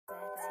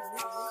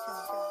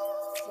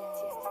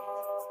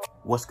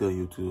What's good,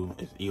 YouTube?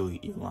 It's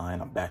Eli.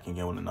 I'm back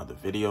again with another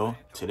video.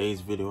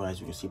 Today's video, as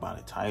you can see by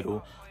the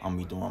title, I'm gonna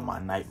be doing my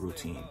night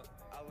routine.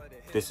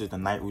 This is the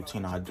night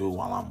routine I do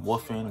while I'm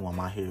woofing, when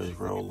my hair is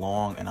real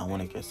long and I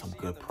want to get some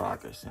good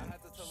progress in.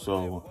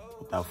 So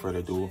without further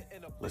ado,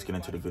 let's get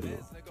into the video.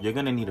 You're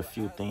gonna need a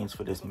few things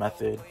for this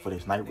method, for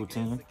this night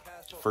routine.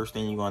 First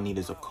thing you're gonna need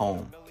is a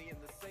comb.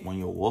 When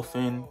you're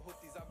woofing,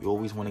 you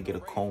always want to get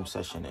a comb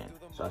session in.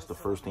 So that's the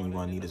first thing you're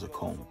gonna need is a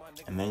comb.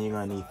 And then you're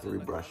gonna need 3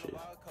 brushes.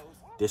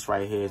 This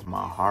right here is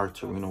my hard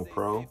Torino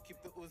Pro.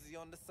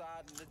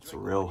 It's a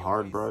real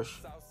hard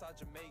brush.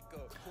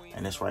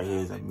 And this right here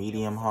is a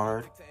medium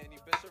hard.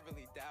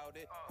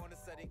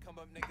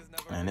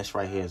 And this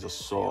right here is a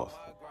soft.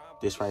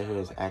 This right here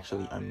is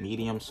actually a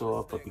medium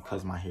soft, but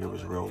because my hair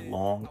is real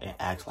long, it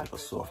acts like a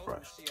soft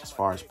brush. As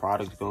far as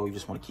products go, you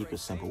just want to keep it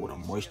simple with a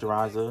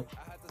moisturizer,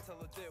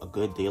 a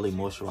good daily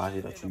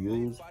moisturizer that you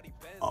use,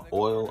 an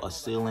oil, a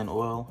sealing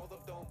oil.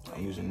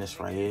 I'm using this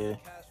right here.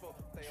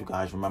 If you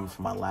guys remember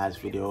from my last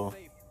video,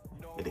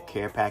 the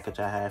care package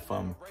I had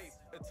from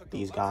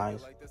these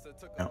guys.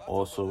 And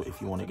also,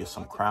 if you want to get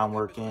some crown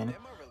work in,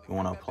 you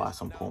want to apply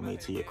some pomade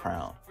to your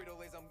crown,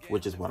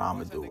 which is what I'm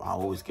going to do. I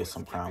always get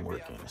some crown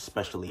work in,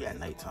 especially at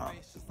nighttime.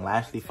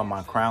 Lastly, for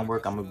my crown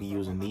work, I'm going to be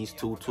using these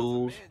 2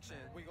 tools.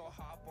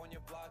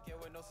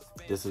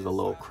 This is a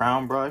little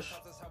crown brush,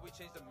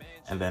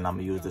 and then I'm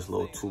going to use this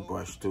little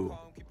toothbrush too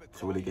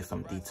to really get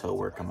some detail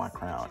work in my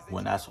crown.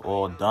 When that's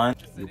all done,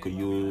 you could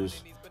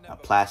use a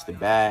plastic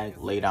bag,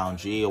 lay down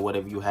G or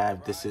whatever you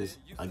have. This is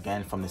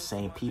again from the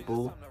same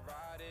people.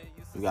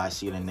 You guys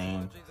see the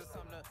name.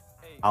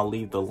 I'll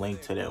leave the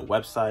link to their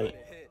website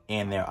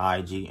and their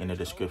IG in the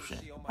description.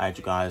 Alright,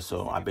 you guys,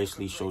 so I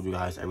basically showed you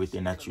guys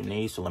everything that you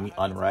need. So let me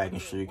unrag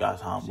and show you guys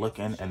how I'm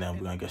looking, and then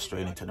we're gonna get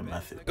straight into the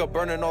method. Go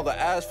burning all the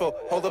asphalt.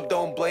 Hold up,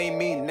 don't blame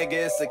me, nigga,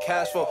 it's a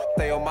cash flow.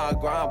 Stay on my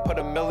grind, put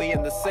a milli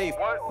in the safe.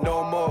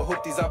 No more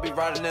hoopties, I'll be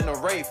riding in a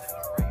Wraith.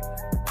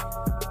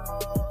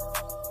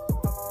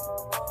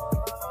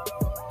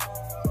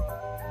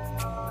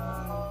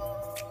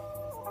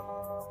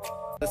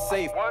 The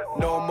safe.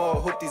 No more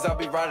hoopties, I'll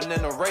be riding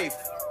in a Wraith.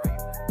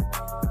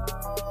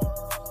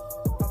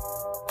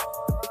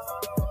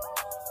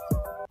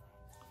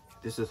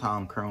 This is how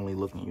I'm currently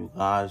looking, you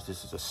guys.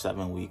 This is a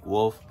 7-week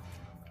wolf.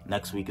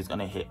 Next week is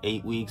gonna hit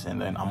 8 weeks,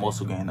 and then I'm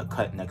also getting a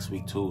cut next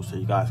week too, so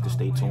you guys can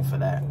stay tuned for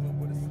that.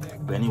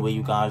 But anyway,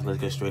 you guys, let's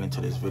get straight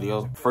into this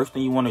video. First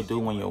thing you want to do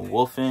when you're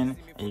woofing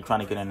and you're trying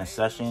to get in a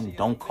session,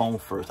 don't comb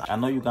first. I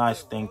know you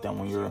guys think that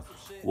when you're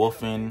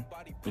woofing,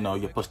 you know,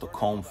 you're supposed to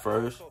comb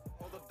first.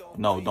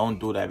 No, don't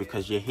do that,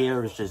 because your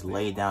hair is just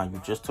laid down. You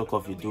just took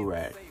off your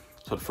do-rag.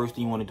 So the first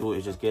thing you want to do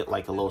is just get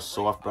like a little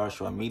soft brush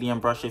or a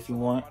medium brush if you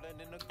want,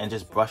 and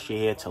just brush your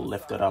hair to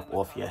lift it up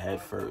off your head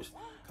first.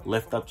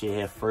 Lift up your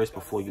hair first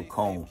before you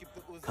comb,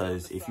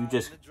 because if you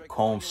just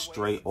comb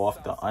straight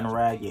off the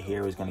unrag, your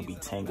hair is going to be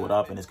tangled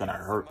up and it's going to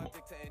hurt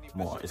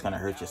more. It's going to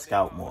hurt your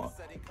scalp more.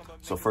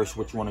 So first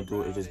what you want to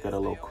do is just get a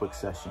little quick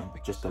session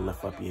just to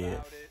lift up your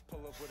hair.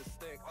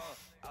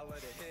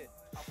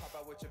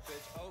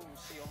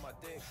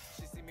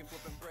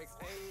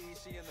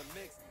 She in the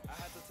mix, I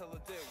had to tell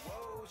her dip.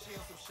 Whoa, she on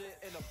some shit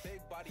in a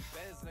big body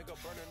Benz, nigga,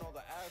 burning all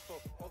the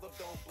asphalt. Hold up,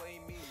 don't blame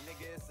me,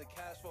 nigga, it's a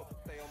cash flow.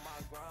 Stay on my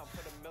grind,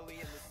 put a milli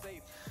in the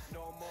safe.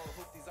 No more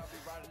hoopties, I'll be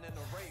riding in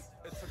a Wraith.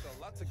 It took a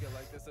lot to get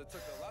like this, it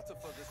took a lot to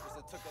fuck this bitch.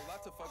 It took a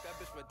lot to fuck that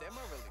bitch, but damn,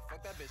 I really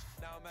fuck that bitch.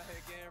 Now I'm out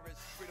here getting rich,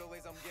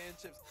 Frito-Lays, I'm getting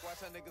chips.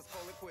 Watch how niggas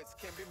call it quits,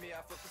 can't beat me,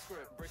 I flip the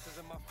script. Braces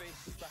in my face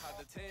just to hide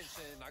the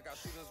tension. I got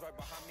shooters right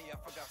behind me, I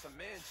forgot to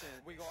mention.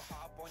 We gon'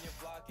 hop on your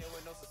block, yeah,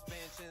 with no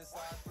suspension.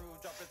 Slide through,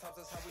 drop the tops,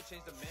 that's how we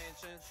change the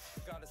mansions.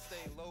 Gotta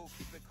stay low,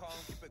 keep it calm,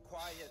 keep it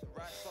quiet.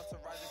 Rats start to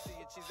rise and see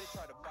your cheese, they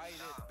try to bite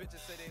it. Bitches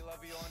say they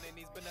love you on their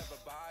knees, but never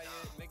buy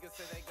it. Niggas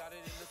say they got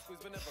it in the squeeze,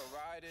 but never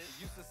ride it.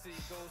 Used to see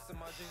ghosts in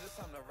my dreams, it's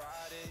time to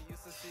ride it.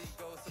 Used to see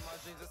ghosts in my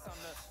dreams, it's time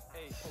to,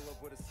 hey, pull up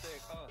with a stick,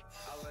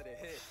 I let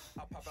it hit.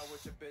 I pop out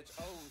with your bitch,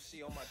 oh,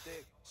 she on my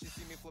dick. She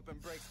see me flipping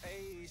bricks,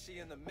 hey,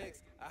 she in the mix.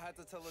 I had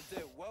to tell her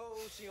dip, whoa,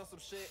 she on some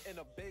shit in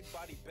a big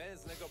body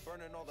Benz, nigga,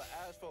 burning all the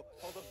asphalt.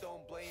 Hold up,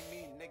 don't blame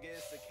me, nigga,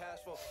 it's a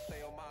cash flow.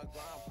 Stay on my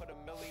grind, put a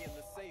milli in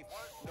the safe.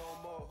 No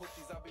more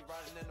hoopties, I'll be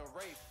riding in a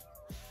Wraith.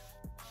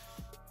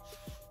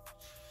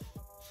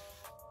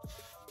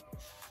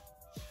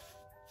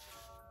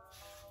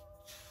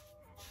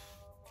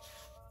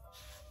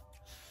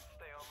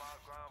 Stay on my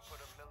grind,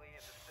 put a milli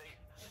in the safe.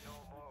 No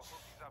more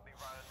hoopties, I'll be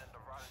riding in the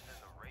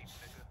Wraith,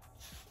 nigga.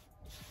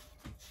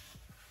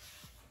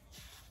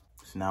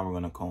 So now we're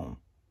gonna comb.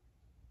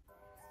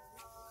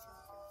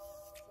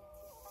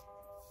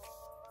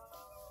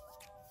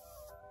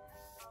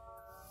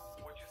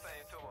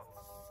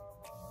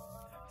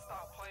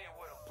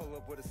 Pull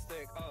up with a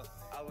stick,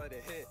 I let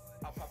it hit.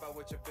 I pop out with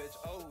with your bitch,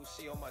 oh,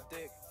 she on my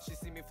dick. She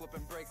see me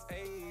flipping bricks,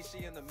 ayy,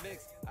 she in the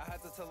mix. I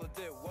had to tell her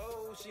dick,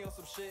 whoa, she on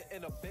some shit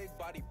in a big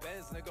body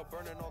Benz, nigga,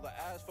 burning all the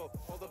asphalt.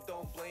 Hold up,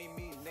 don't blame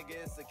me, nigga,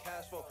 it's a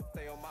cash flow.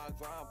 Stay on my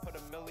grind, put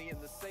 $1 million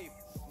in the safe.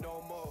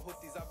 No more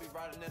hoopties, I be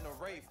riding in a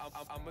Wraith.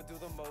 I'ma do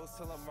the most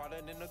till I'm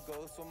riding in a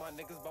Ghost with my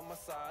niggas by my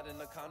side in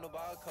the condo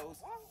by a coast.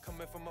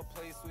 Coming from a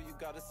place where you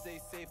gotta stay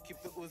safe, keep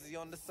the Uzi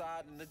on the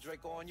side and the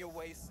Draco on your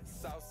waist.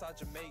 Southside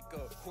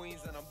Jamaica,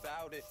 Queens, and I'm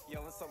bout it.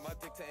 Yelling suck my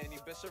dick to any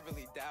bitch, I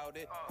really doubt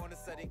it. On the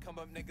setting, come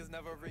up, niggas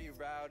never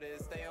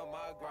rerouted. Stay on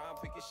my grind,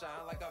 pick your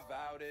shine like I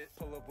vowed it.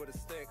 Pull up with a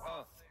stick,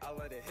 I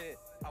let it hit.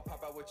 I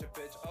pop out with your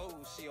bitch, oh,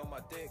 she on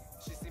my dick.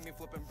 She see me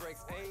flipping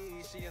bricks,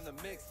 ayy, she in the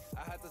mix.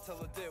 I had to tell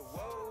her dick,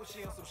 whoa,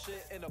 she on some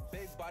shit in a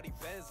big body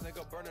Benz,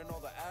 nigga, burning all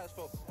the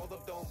asphalt. Hold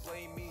up, don't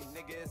blame me,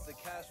 nigga, it's a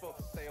cash flow.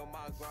 Stay on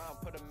my grind,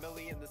 put $1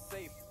 million in the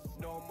safe.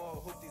 No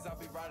more hoopties, I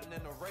be riding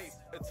in a Wraith.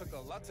 It took a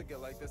lot to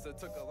get like this, it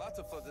took a lot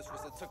to fuck this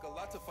wrist. It took a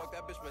lot to fuck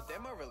that bitch, but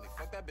damn, I really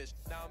fuck that bitch.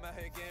 Now I'm out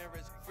here getting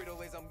rich,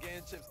 Frito-Lays, I'm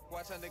getting chips.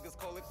 Watch how niggas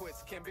call it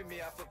quits, can't be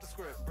me, I flip the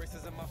script.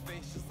 Braces in my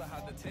face just to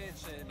hide the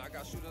tension. I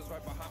got shooters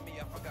right behind me,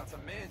 I forgot to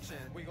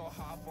mention. We gon'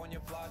 hop on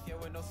your block, yeah,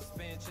 with no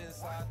suspension.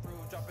 Slide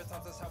through, drop it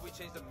tops, that's how we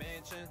change the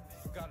mansion.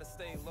 Gotta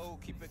stay low,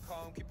 keep it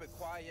calm, keep it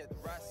quiet. The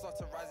rats start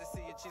to rise, they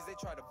see your cheese, they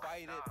try to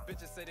bite it.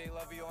 Bitches say they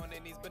love you on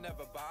their knees, but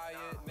never buy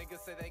it. Niggas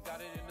say they got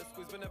it in the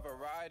squeeze, but never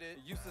ride it.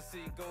 Used to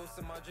see ghosts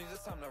in my dreams,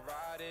 it's time to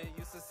ride it.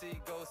 Used to see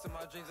ghosts in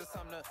my dreams, it's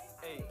time to,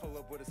 ayy, pull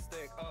up with a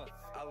stick,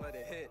 I let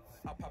it hit.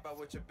 I pop out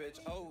with your bitch,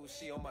 oh,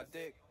 she on my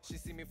dick. She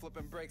see me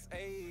flipping bricks,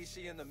 ayy,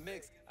 she in the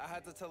mix. I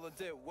had to tell her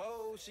dick,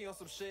 whoa, she on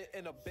some shit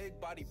in a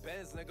big body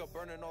Benz, nigga,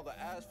 burning all the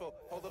asphalt.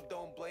 Hold up,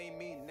 don't blame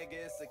me, nigga,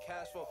 it's a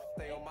cash flow.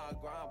 Stay on my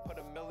grind, put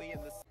 $1 million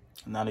in the...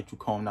 Now that you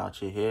combed out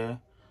your hair,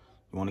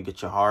 you want to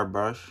get your hard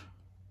brush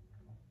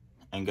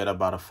and get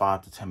about a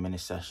 5 to 10 minute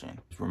session.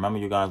 Remember,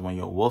 you guys, when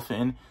you're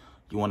wolfing,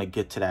 you want to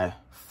get to that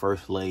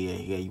first layer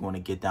here. You want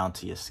to get down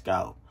to your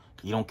scalp.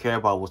 You don't care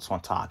about what's on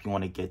top. You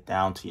want to get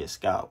down to your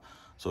scalp.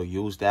 So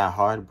use that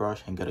hard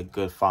brush and get a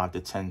good 5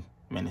 to 10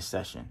 minute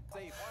session.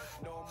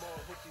 No more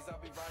hoopties, I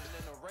be riding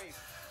in a Wraith.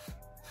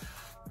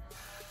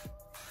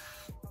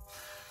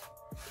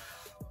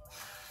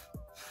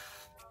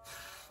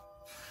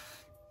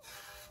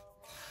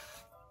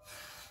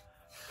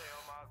 Stay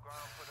on my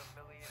grind, put $1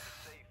 million in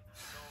safe.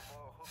 No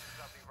more hoopties,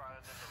 I be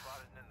riding in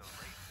the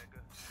Wraith, nigga.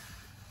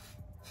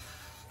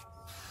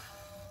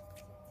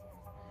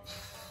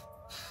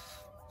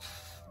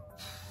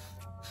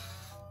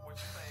 What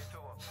you saying to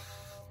him?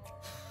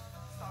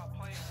 Stop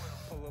playing with him.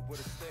 Pull up with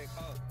a stick,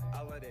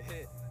 I let it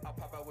hit. I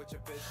pop out with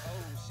your bitch,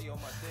 oh, she on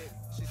my dick.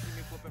 She see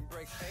me flipping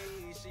bricks,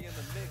 ayy, she in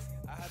the mix.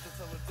 I had to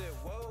tell her dick,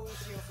 whoa,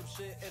 she on some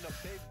shit in a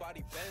big body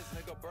Benz,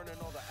 nigga, burning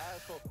all the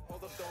asphalt.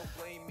 Hold up, don't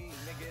blame me,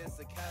 nigga,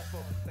 it's a cash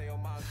flow. Stay on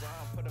my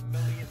grind, put $1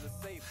 million in the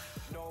safe.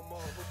 No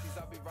more hoopties,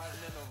 I be riding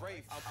in a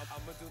Wraith.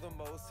 I'ma do the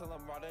most till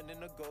I'm riding in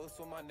a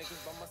Ghost with my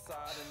niggas by my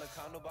side in the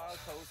condo by a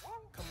coast.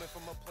 Coming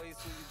from a place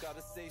where you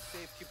gotta stay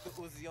safe, keep the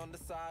Uzi on the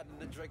side and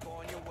the Draco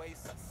on your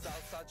waist.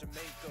 Southside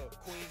Jamaica,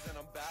 Queens, and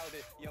I'm bout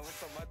it. Yelling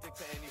suck my dick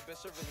to any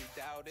bitch, I really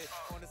doubt it.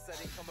 On the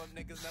setting, come up,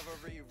 niggas never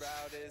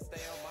rerouted.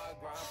 Stay on my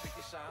grind, pick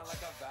your shine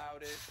like I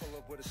vowed it. Pull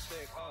up with a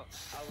stick,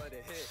 I let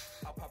it hit.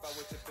 I pop out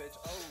with your bitch,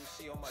 oh,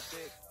 she on my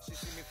dick. She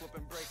see me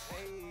flipping bricks,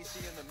 ayy,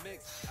 she in the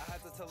mix. I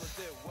had to tell her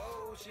dick,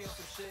 whoa, she on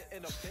some shit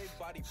in a big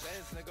body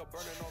Benz, nigga,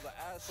 burning all the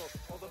asphalt.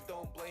 Hold up,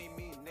 don't blame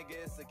me, nigga,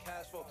 it's a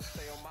cash flow.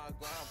 Stay on my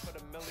grind, put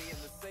 $1 million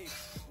in the safe.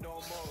 No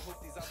more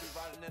hoopties, I be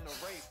riding in a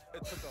Wraith.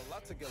 It took a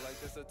lot to get like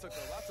this, it took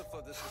a lot to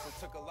fuck this wrist. It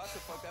took a lot to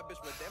fuck that bitch,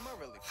 but damn, I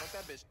really fuck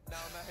that bitch.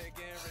 Now I'm out here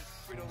getting rich,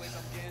 Frito-Lays,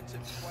 I'm getting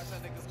chips. Watch how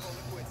niggas call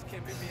it quits,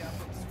 can't be me, I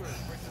flip the script.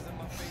 Braces in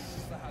my face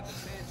just to hide the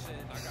tension.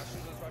 I got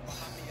shooters right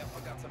behind me, I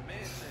forgot to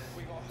mention.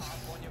 We gon' hop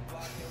on your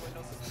block here with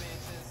no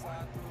suspension.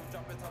 Slide through,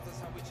 drop it tops,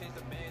 that's how we change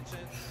the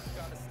mansion.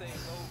 Gotta stay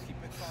low, keep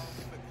it calm,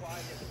 keep it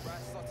quiet. The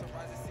rats start to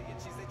rise, they see your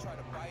cheese, they try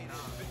to bite it.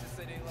 Bitches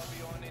say they love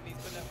you on their knees,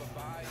 but never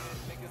buy it.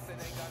 Niggas say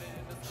they got it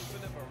in the streets,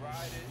 but never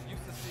ride it.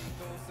 Used to see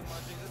ghosts in my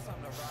dreams, it's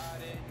time to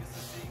ride it. Used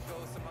to see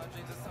ghosts in my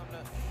dreams, it's time to,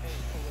 hey,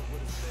 pull up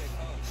with a stick,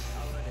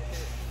 I let it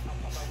hit. I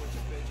pop out with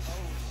your bitch,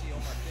 oh, she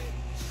on my dick.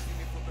 She see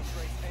me flipping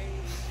bricks, ayy,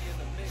 she in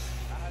the mix.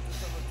 I had to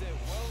tell her dick,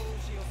 whoa,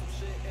 she on some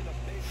shit in a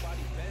big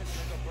body Benz,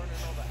 nigga,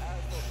 burning all the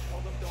asphalt.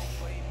 Hold up, don't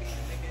blame me,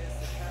 nigga,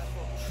 it's a cash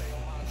flow. Stay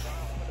on my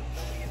grind, put $1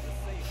 million in the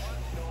safe.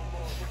 No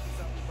more rookies,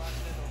 I be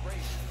riding in a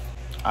Wraith.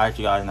 Alright,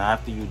 you guys, now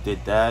after you did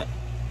that,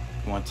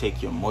 you want to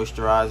take your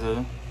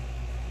moisturizer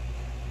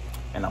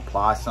and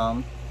apply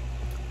some.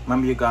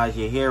 Remember, you guys,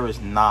 your hair is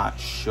not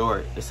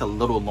short, it's a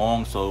little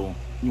long, so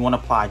you want to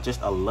apply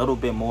just a little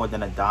bit more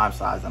than a dime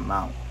size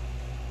amount.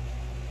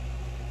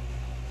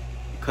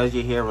 Because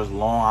your hair is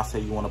long, I say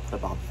you want to put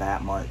about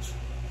that much.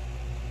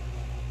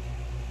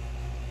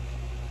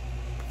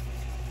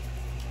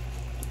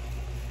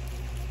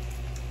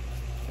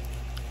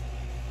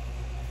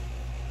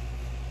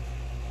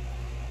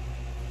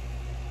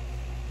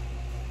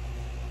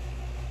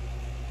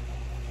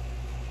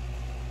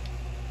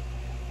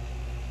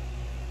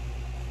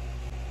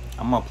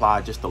 I'm gonna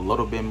apply just a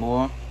little bit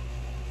more.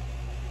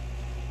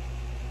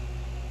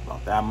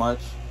 about that much.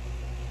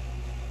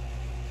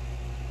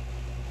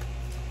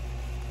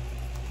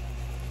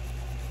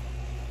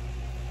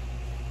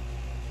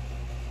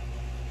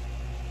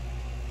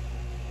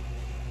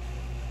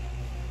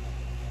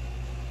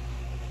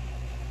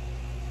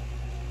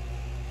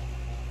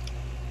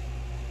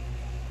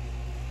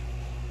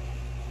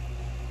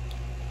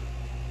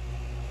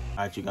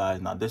 Alright, you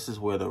guys, now this is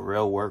where the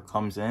real work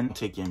comes in.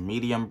 Take your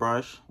medium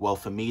brush. Well,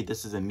 for me,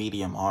 this is a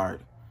medium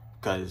hard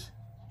because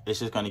it's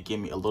just going to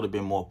give me a little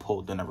bit more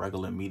pull than a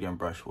regular medium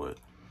brush would.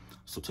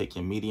 So take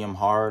your medium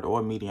hard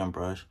or medium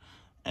brush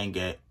and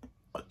get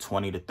a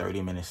 20 to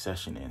 30 minute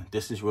session in.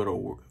 This is where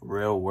the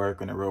real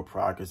work and the real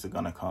progress are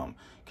going to come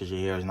because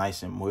your hair is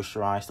nice and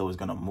moisturized, so it's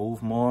going to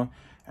move more.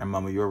 And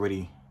remember, you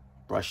already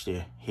brushed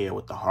your hair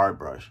with the hard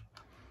brush.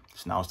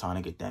 So now it's time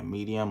to get that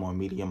medium or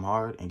medium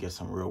hard and get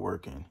some real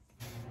work in.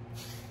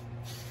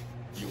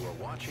 You are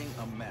watching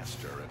a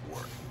master at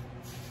work.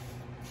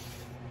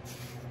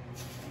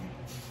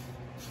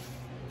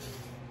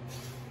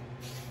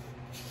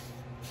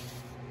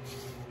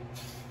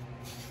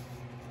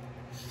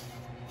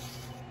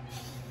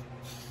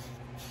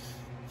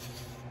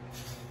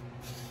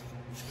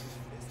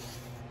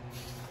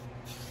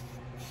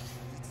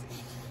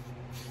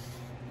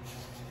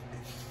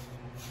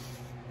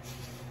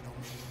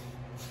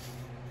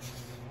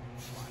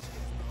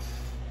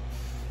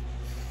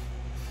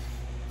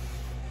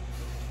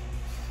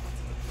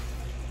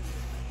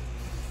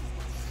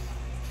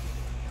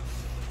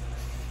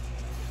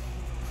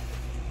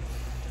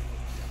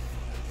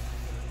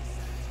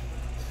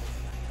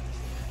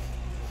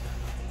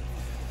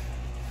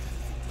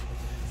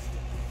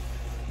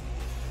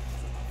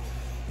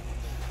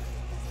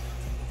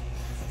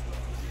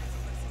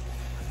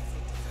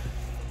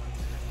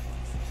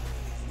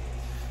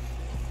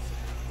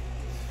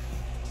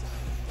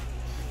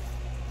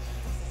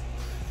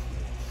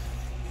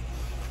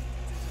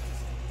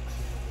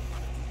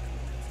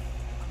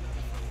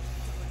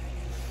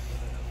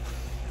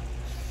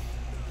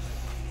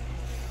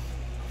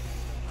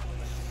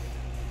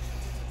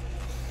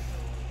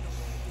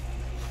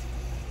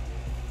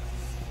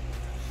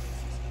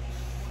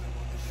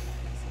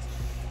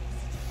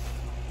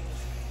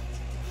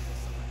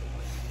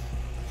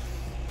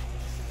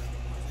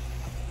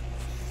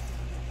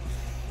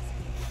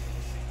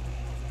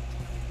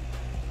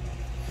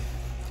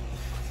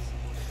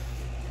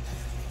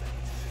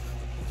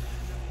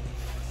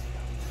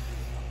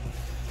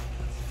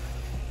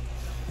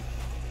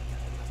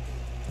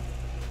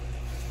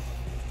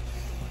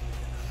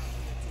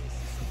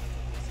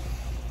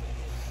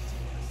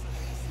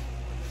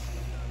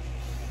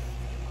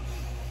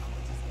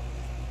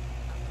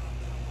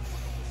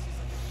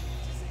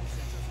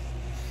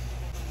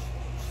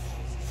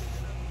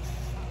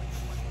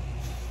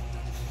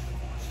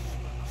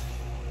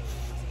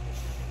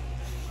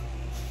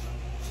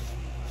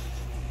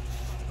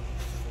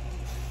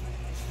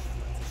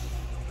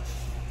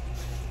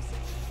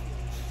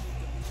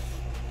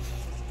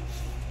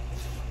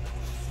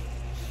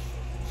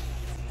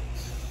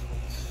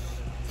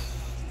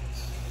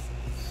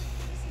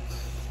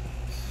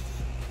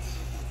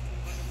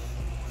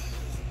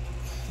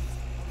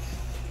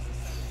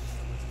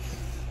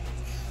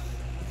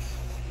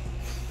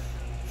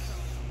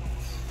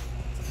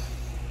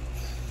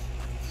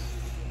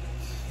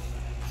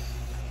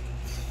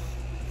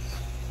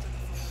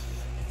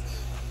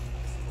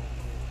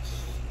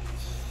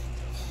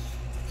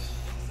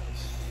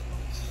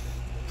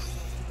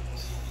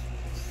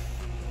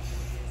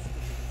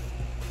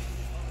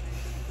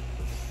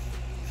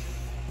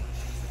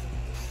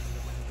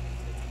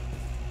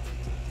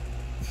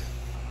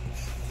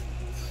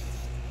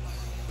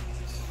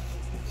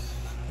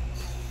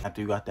 After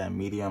you got that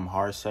medium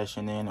hard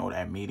session in, or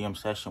that medium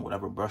session,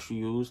 whatever brush you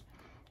use,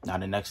 now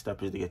the next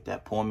step is to get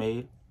that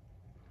pomade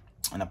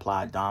and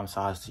apply a dime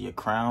size to your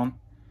crown,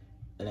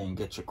 and then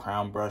get your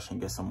crown brush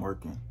and get some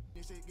work in.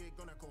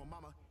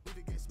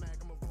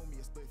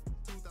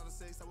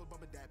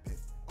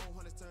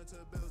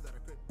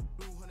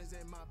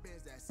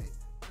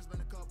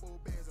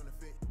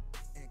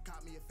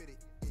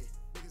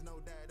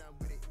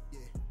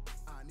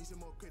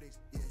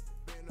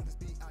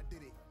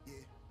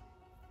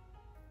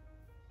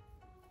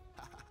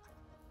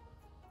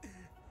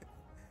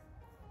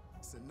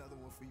 It's another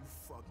one for you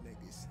fuck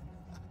niggas.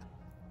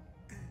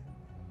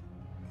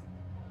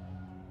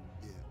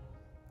 Yeah.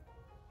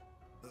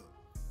 Look.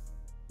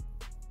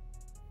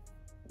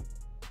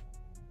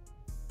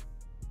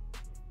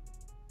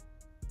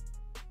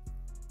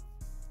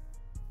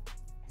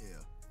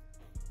 Yeah.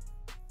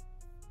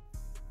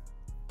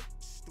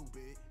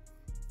 Stupid.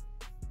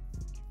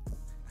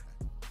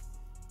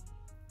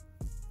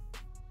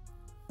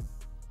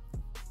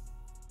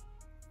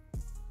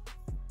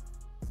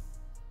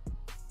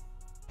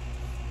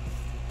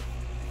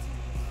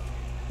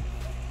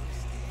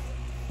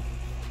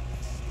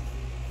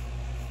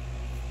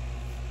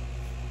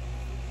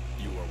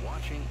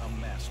 Watching a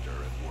master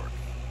at work.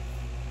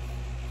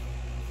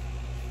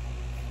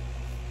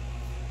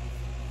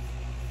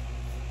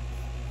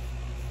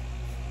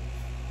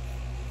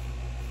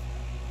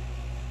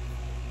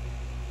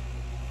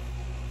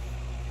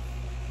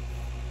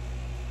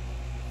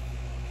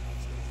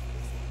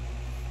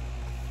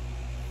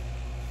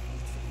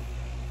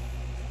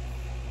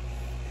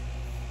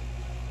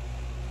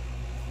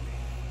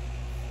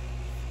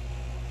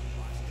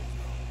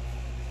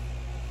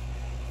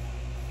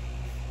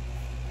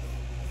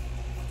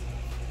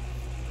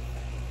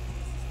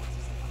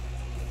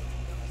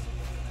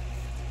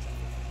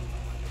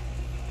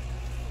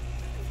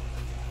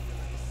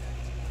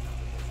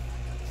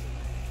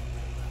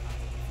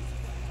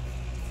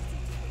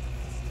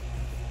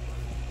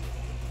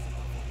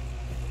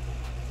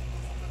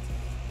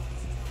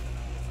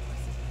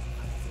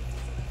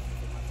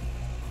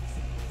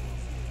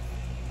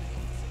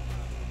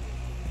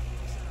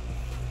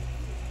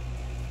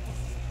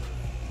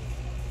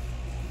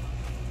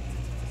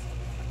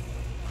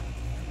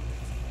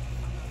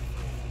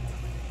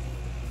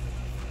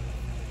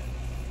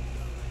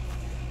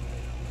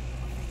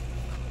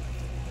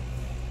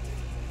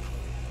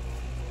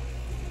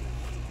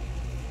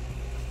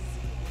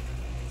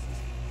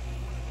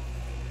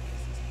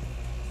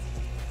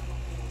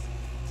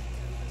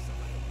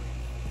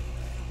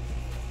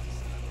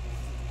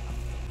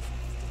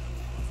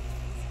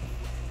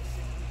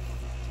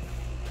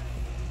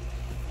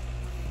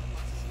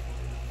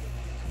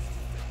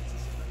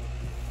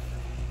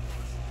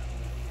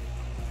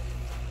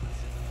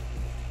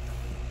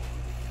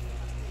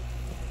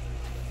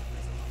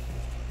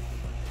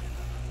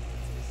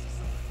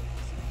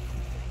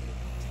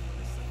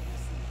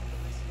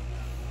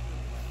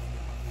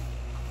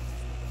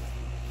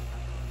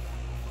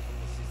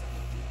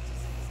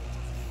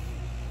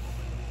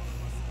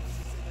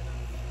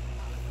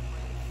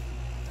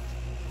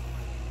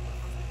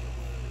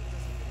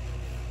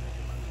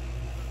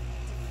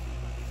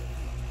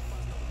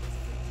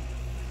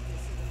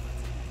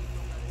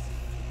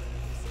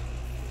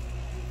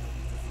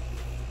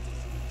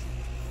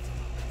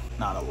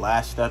 Now the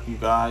last step, you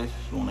guys,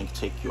 you want to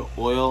take your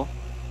oil.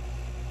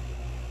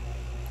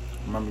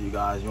 Remember, you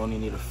guys, you only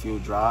need a few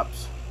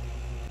drops.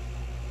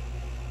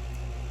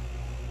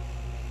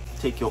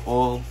 Take your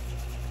oil,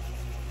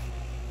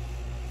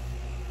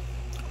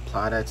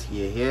 apply that to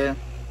your hair,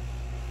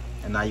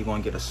 and now you're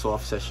going to get a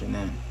soft session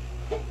in.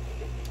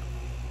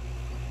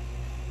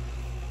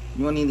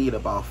 You only need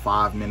about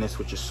 5 minutes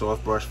with your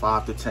soft brush,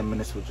 5 to 10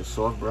 minutes with your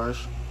soft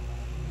brush.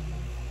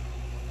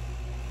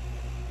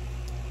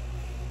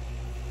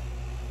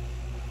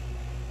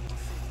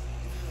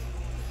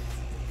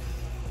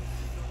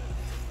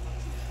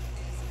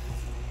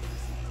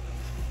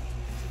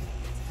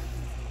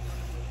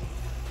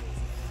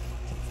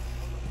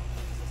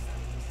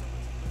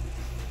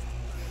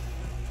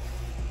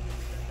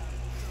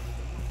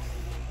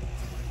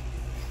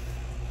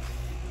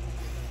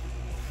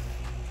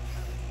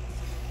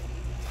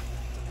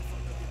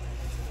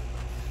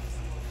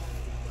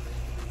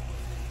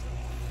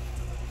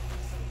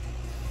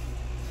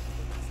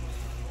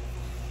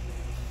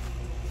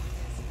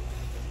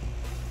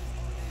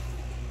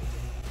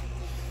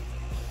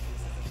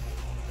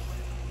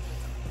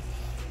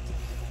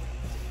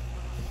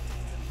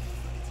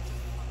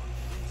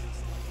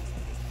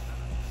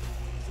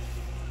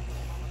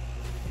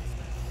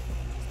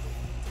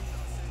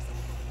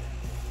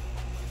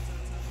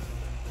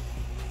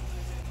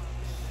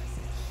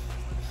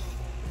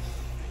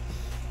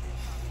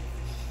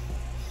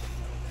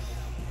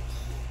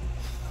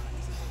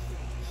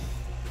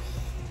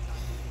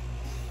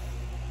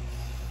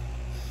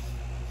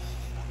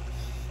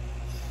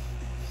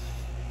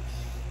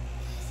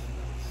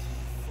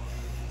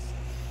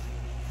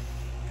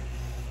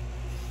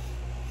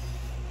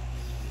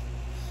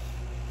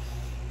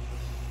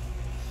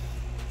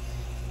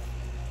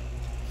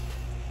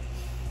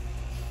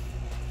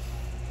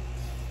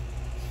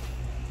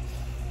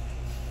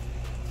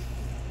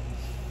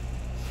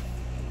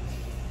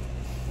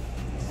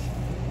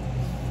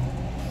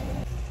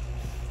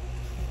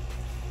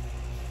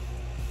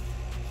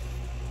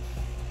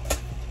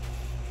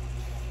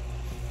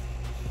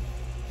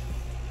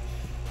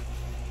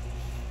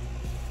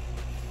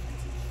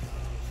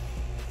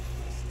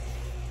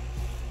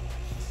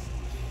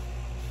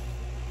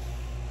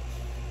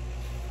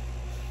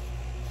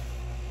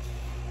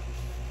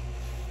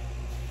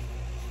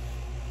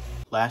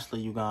 Lastly,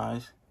 you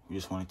guys, you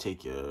just want to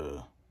take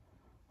your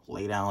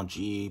lay down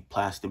G,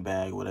 plastic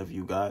bag, whatever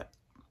you got,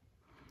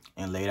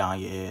 and lay down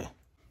your hair.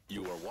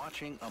 You are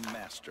watching a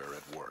master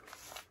at work.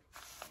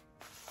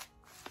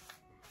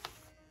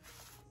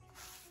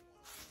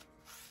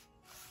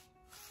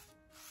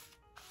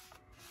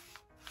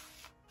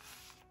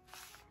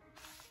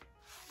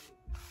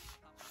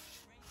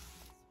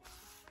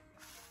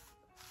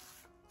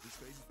 You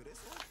crazy for this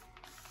one?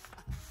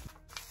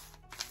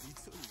 Me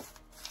too.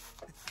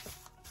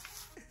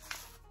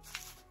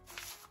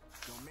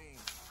 Yo, man.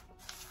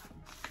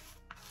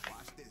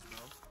 Watch this,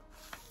 bro.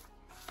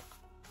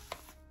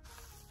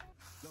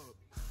 Look,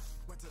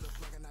 went to the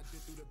plug and I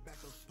did through the back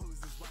of police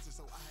is watching,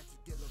 so I had to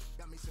get low.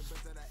 Got me some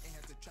birds that I ain't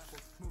had to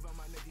travel. Move on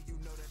my nigga, you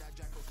know that I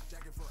jackal.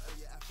 Jacket for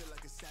yeah, I feel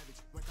like a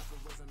savage. Went up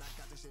with Rose and I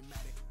got this shit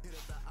mad. Hit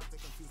up the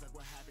optic, confused like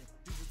what happened.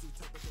 Jesus too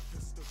tough, but the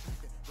pistol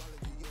packing. Rolling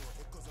the euro,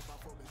 it goes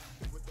about 4 minutes.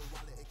 Hit with the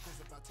wallet, it goes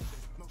about 2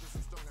 minutes. Smoking so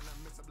strong and I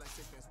mix up like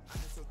sickness. I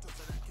ain't so tough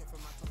that I can't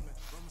feel my toughness.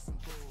 Rollin' some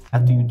gold.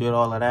 After you did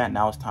all of that,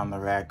 now it's time to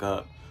rag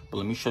up. But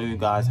let me show you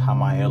guys how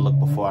my hair looked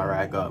before I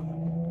rag up.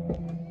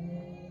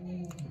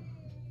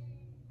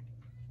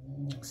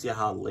 See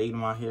how laid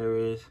my hair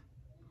is?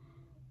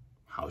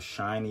 How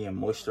shiny and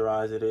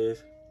moisturized it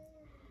is?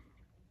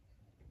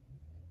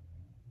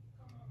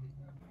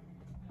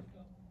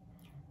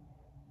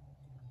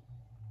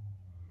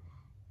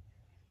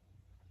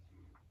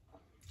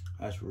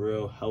 That's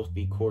real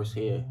healthy, coarse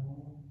hair.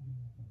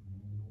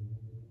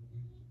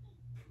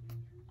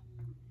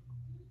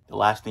 The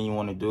last thing you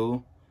want to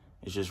do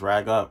is just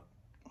rag up.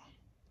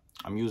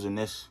 I'm using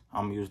this.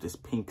 I'm gonna use this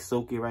pink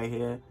silky right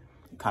here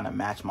to kind of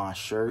match my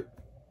shirt.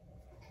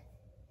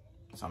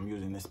 So I'm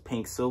using this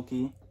pink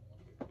silky.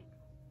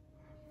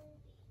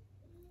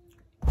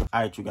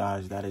 Alright, you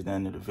guys, that is the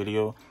end of the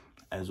video.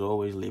 As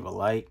always, leave a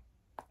like,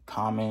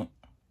 comment,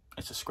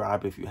 and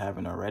subscribe if you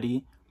haven't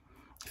already.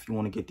 If you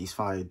want to get these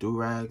fire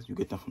do-rags, you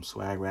get them from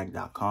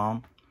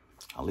swagrag.com.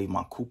 I'll leave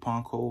my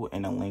coupon code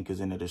and the link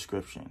is in the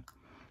description.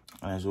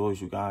 And as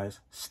always, you guys,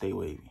 stay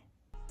wavy.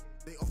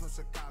 They off from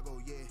Chicago,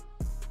 yeah.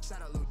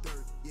 Shout out Lil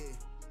Dirt, yeah.